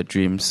achieve that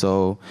dream.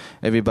 So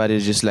everybody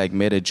just like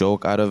made a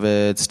joke out of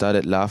it,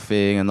 started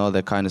laughing and all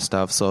that kind of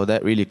stuff. So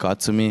that really got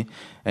to me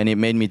and it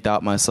made me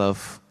doubt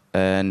myself.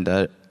 And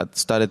I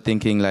started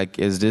thinking like,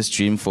 is this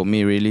dream for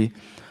me really?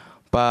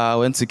 But I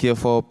went to Key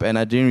of Hope and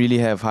I didn't really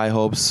have high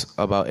hopes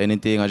about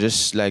anything. I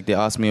just like, they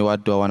asked me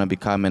what do I want to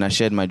become and I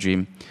shared my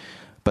dream.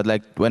 But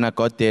like when I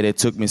got there, they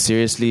took me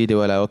seriously. They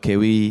were like, okay,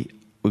 we're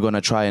going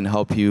to try and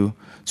help you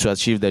to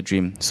achieve that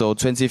dream. So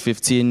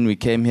 2015, we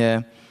came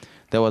here.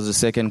 That was the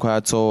second choir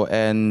tour.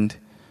 And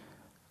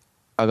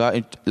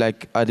I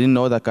didn't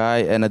know that guy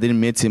and I didn't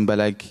meet him. But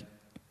like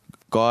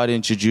God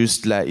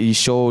introduced, like he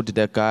showed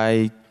that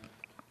guy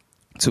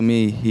to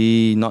me.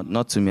 He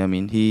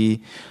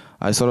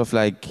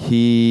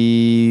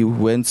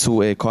went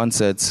to a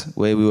concert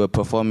where we were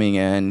performing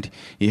and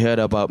he heard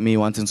about me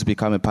wanting to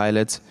become a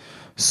pilot.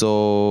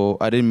 So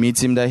I didn't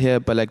meet him that year,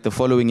 but like the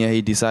following year,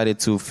 he decided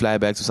to fly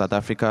back to South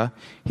Africa.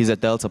 He's a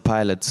Delta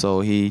pilot,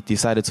 so he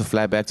decided to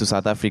fly back to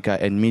South Africa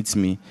and meet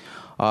me.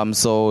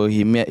 So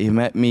he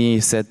met me,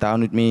 sat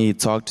down with me, he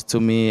talked to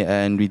me,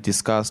 and we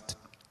discussed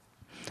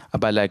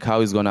about like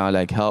how he's gonna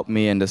like help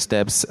me and the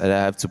steps that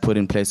I have to put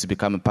in place to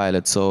become a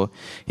pilot. So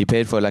he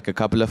paid for like a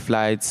couple of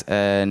flights,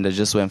 and I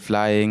just went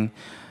flying.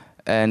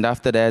 And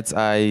after that,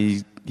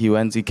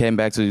 he came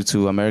back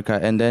to America.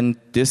 And then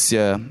this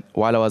year,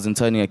 while I was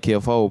interning at Key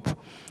of Hope,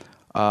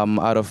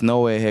 out of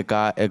nowhere,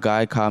 a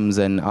guy comes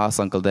and asks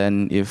Uncle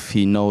Dan if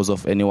he knows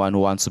of anyone who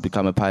wants to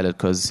become a pilot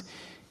because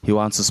he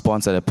wants to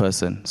sponsor the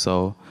person.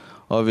 So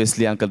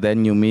obviously, Uncle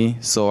Dan knew me.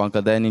 So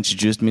Uncle Dan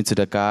introduced me to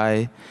the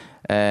guy,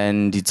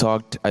 and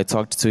I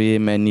talked to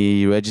him, and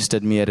he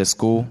registered me at a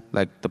school.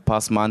 Like the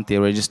past month, he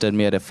registered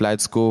me at a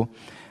flight school.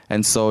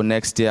 And so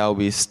next year,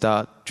 I'll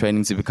start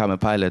training to become a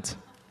pilot.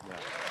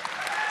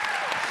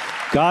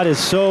 God is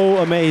so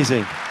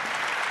amazing.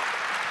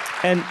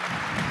 And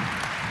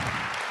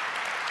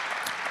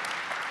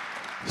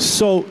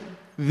so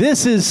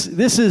this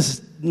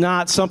is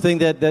not something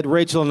that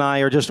Rachel and I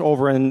are just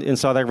over in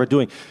South Africa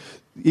doing.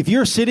 If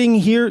you're sitting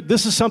here,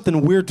 this is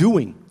something we're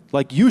doing.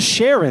 Like you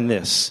share in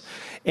this.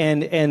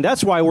 And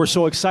that's why we're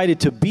so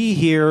excited to be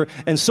here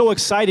and so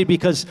excited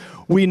because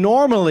we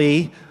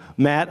normally,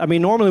 Matt,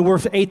 normally we're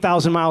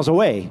 8,000 miles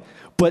away.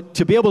 But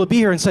to be able to be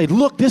here and say,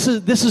 look, this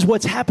is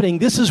what's happening,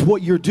 this is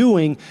what you're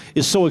doing,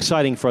 is so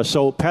exciting for us.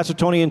 So Pastor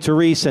Tony and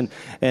Therese and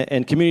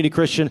Community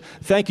Christian,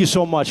 thank you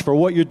so much for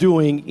what you're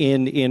doing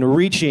in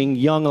reaching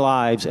young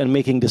lives and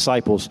making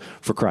disciples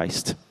for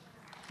Christ.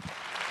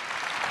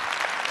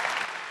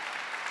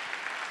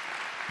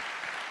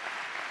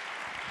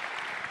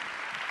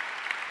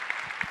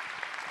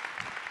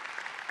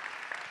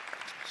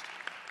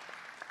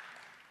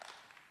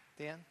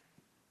 Dan,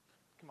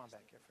 come on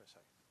back here for a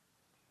second.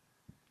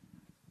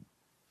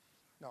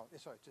 No,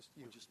 it's all right, just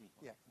you. Just me.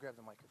 Yeah, grab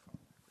the microphone.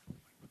 I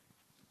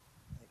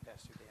think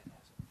Pastor Dan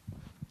has it.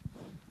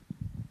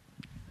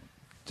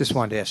 Just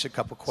wanted to ask you a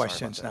couple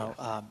questions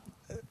now.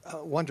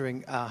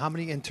 Wondering, how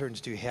many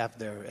interns do you have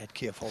there at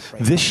Key of Hope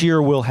right now? This year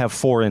we'll have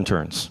 4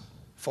 interns.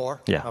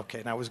 4? Yeah.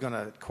 Okay, and I was going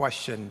to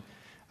question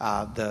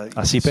the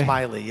Asipe?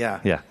 Smiley, yeah.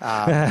 Yeah.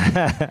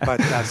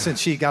 But since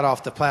she got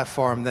off the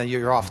platform, then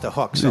you're off the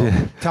hook. So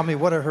tell me,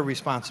 what are her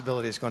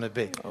responsibilities going to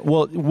be?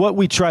 Well, what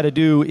we try to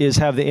do is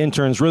have the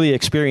interns really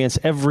experience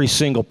every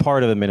single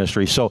part of the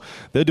ministry. So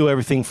they'll do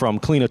everything from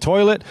clean a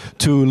toilet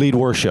to lead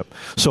worship.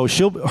 So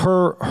she'll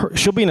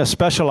be in a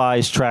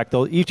specialized track.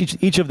 Though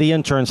each of the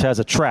interns has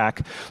a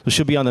track. So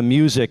she'll be on the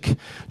music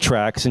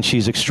track since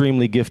she's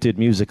extremely gifted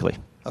musically.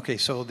 Okay,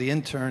 so the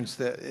interns,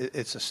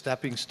 it's a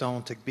stepping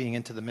stone to being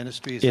into the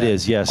ministry? It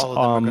is, yes. All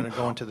of them are going to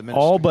go into the ministry?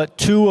 All but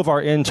 2 of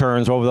our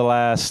interns over the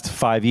last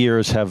 5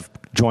 years have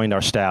joined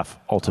our staff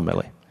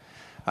ultimately.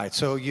 All right,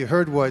 so you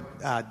heard what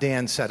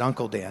Dan said,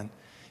 Uncle Dan.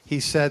 He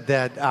said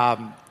that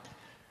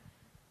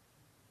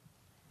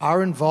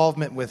our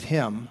involvement with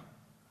him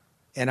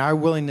and our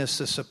willingness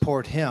to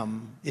support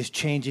him is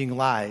changing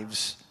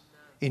lives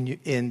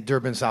in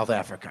Durban, South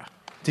Africa.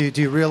 Do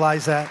you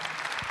realize that?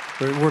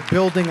 We're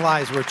building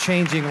lives. We're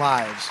changing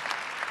lives.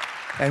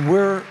 And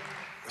we're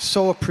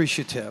so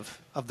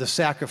appreciative of the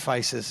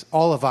sacrifices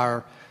all of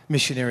our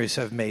missionaries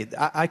have made.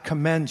 I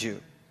commend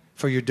you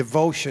for your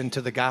devotion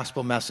to the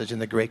gospel message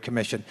and the Great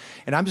Commission.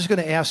 And I'm just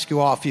going to ask you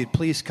all if you'd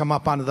please come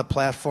up onto the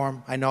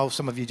platform. I know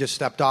some of you just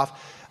stepped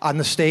off. On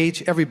the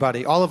stage,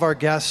 everybody, all of our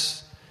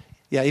guests.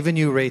 Yeah, even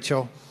you,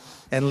 Rachel.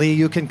 And Lee,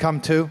 you can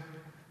come too.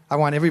 I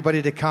want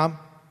everybody to come.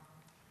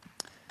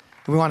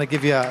 We want to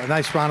give you a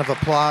nice round of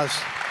applause.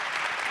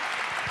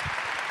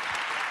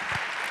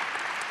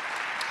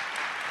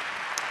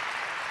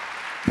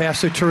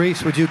 Pastor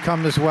Therese, would you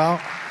come as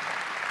well?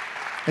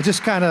 And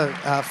just kind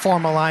of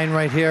form a line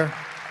right here.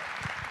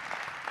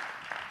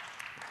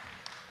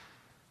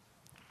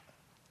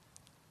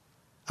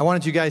 I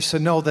wanted you guys to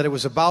know that it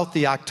was about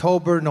the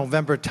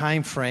October-November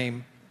time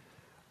frame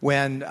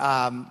when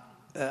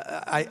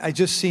I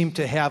just seemed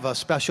to have a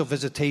special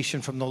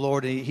visitation from the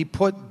Lord. He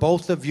put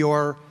both of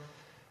your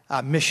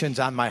missions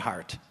on my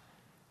heart.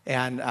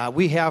 And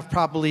we have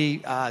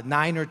probably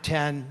 9 or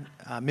 10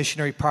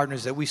 missionary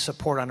partners that we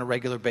support on a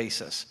regular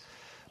basis.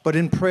 But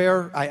in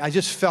prayer, I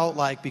just felt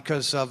like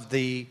because of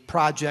the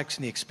projects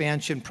and the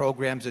expansion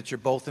programs that you're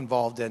both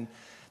involved in,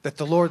 that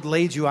the Lord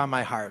laid you on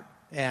my heart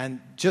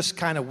and just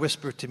kind of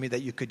whispered to me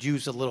that you could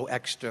use a little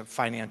extra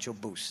financial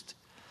boost.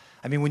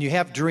 I mean, when you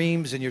have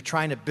dreams and you're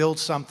trying to build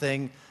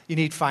something, you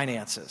need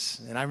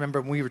finances. And I remember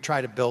when we were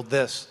trying to build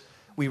this,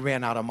 we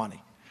ran out of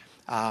money.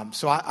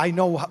 So I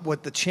know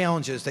what the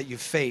challenge is that you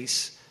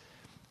face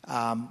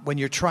when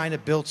you're trying to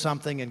build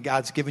something and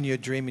God's given you a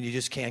dream and you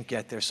just can't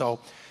get there.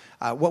 So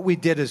what we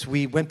did is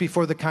we went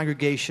before the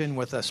congregation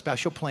with a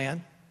special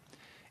plan.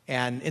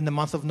 And in the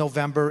month of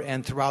November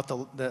and throughout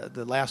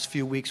the last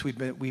few weeks, we've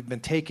been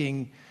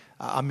taking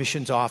a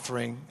missions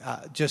offering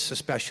just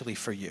especially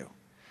for you.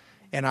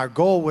 And our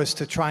goal was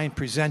to try and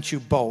present you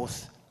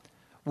both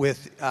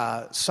with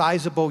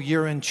sizable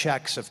year-end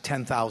checks of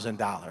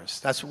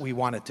 $10,000. That's what we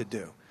wanted to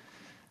do.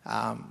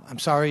 I'm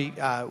sorry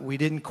we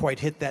didn't quite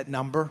hit that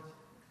number,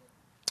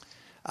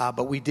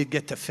 but we did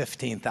get to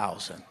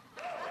 $15,000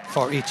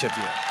 for each of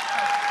you.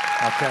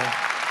 Okay?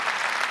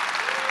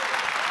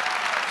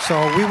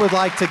 So we would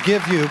like to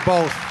give you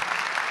both,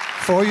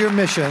 for your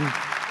mission,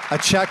 a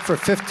check for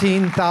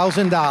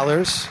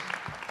 $15,000.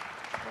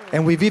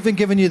 And we've even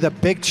given you the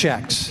big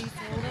checks.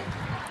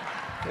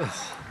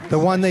 The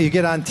one that you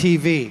get on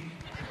TV.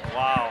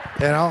 Wow.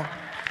 You know?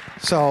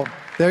 So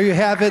there you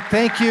have it.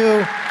 Thank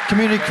you,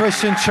 Community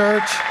Christian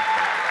Church.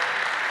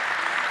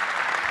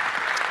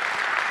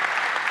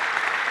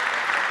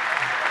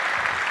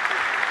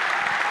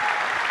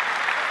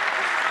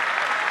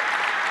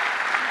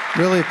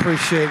 Really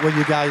appreciate what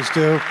you guys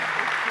do.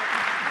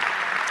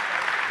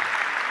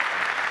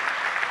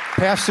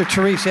 Pastor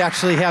Therese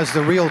actually has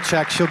the real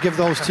check. She'll give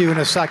those to you in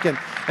a second.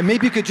 And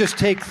maybe you could just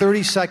take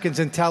 30 seconds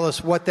and tell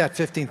us what that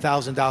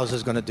 $15,000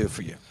 is going to do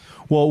for you.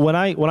 Well, when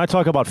I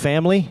talk about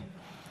family,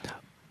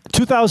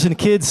 2,000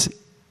 kids,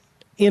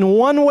 in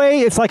one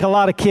way, it's like a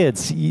lot of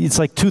kids. It's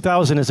like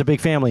 2,000 is a big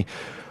family.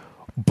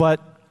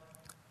 But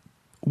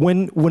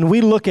when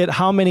we look at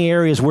how many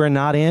areas we're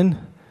not in,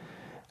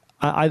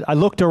 I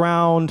looked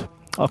around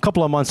a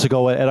couple of months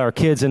ago at our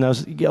kids, and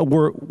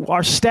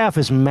our staff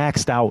is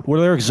maxed out.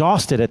 They're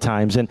exhausted at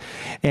times,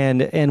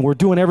 and we're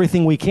doing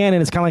everything we can,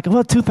 and it's kind of like,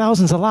 well,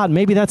 2,000 is a lot.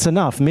 Maybe that's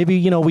enough.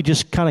 Maybe, we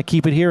just kind of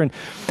keep it here.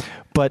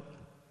 But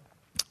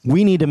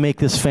we need to make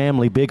this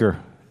family bigger.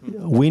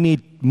 We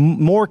need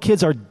more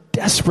kids are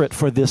desperate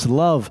for this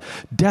love,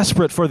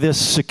 desperate for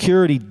this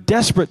security,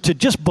 desperate to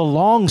just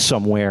belong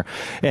somewhere.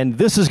 And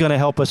this is going to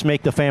help us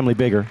make the family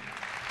bigger.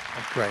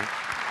 That's great.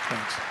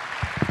 Thanks.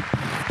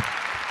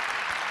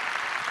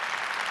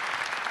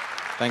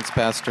 Thanks,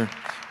 Pastor.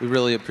 We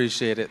really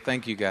appreciate it.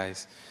 Thank you,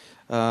 guys.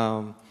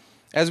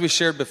 As we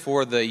shared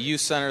before, the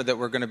youth center that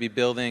we're going to be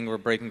building, we're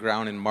breaking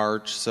ground in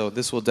March, so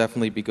this will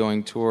definitely be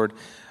going toward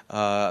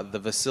the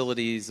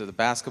facilities of the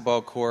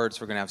basketball courts.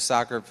 We're going to have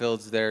soccer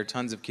fields there.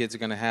 Tons of kids are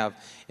going to have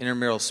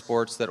intramural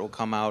sports that will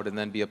come out and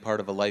then be a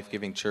part of a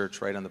life-giving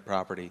church right on the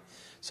property.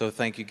 So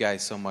thank you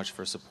guys so much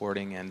for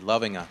supporting and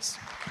loving us.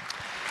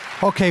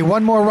 Okay,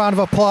 one more round of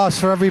applause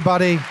for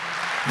everybody.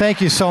 Thank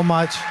you so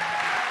much.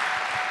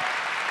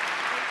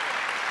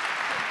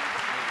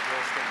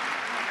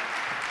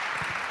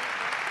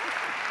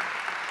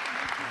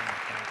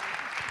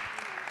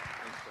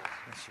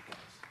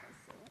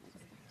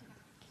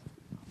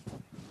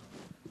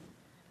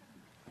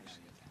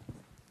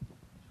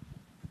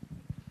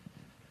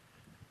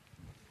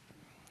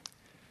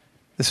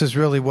 This is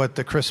really what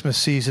the Christmas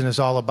season is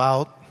all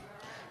about.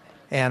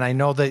 And I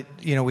know that,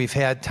 we've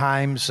had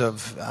times of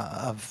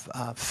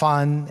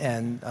fun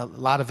and a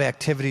lot of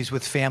activities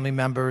with family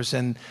members,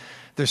 and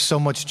there's so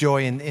much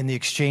joy in the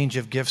exchange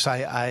of gifts.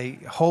 I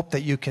hope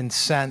that you can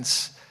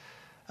sense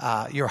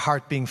your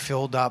heart being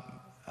filled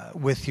up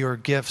with your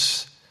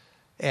gifts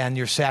and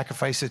your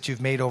sacrifice that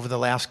you've made over the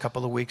last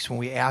couple of weeks when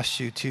we asked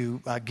you to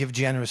give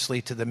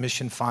generously to the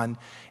mission fund,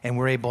 and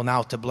we're able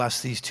now to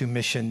bless these two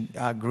mission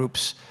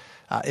groups.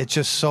 It's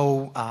just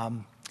so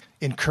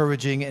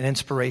encouraging and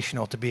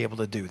inspirational to be able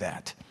to do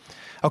that.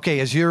 Okay,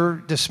 as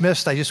you're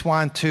dismissed, I just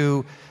want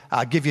to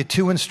give you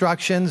two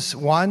instructions.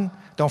 One,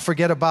 don't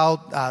forget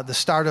about the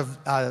start of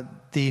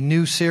the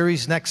new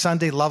series next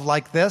Sunday, Love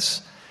Like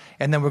This.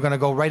 And then we're going to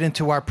go right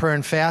into our prayer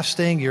and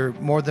fasting. You're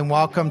more than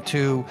welcome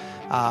to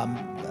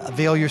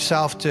avail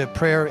yourself to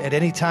prayer at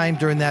any time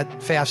during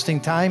that fasting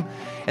time.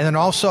 And then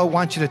also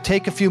want you to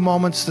take a few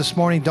moments this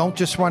morning. Don't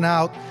just run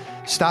out.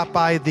 Stop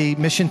by the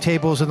mission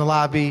tables in the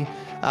lobby.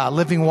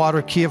 Living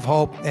Water, Key of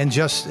Hope, and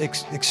just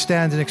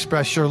extend and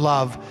express your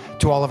love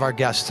to all of our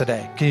guests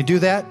today. Can you do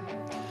that?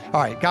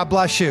 All right. God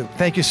bless you.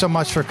 Thank you so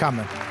much for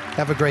coming.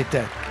 Have a great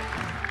day.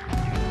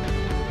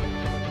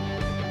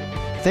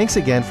 Thanks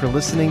again for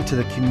listening to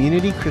the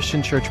Community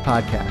Christian Church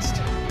podcast.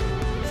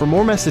 For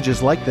more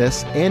messages like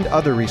this and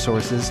other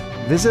resources,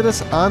 visit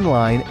us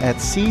online at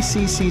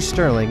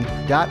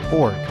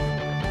cccsterling.org.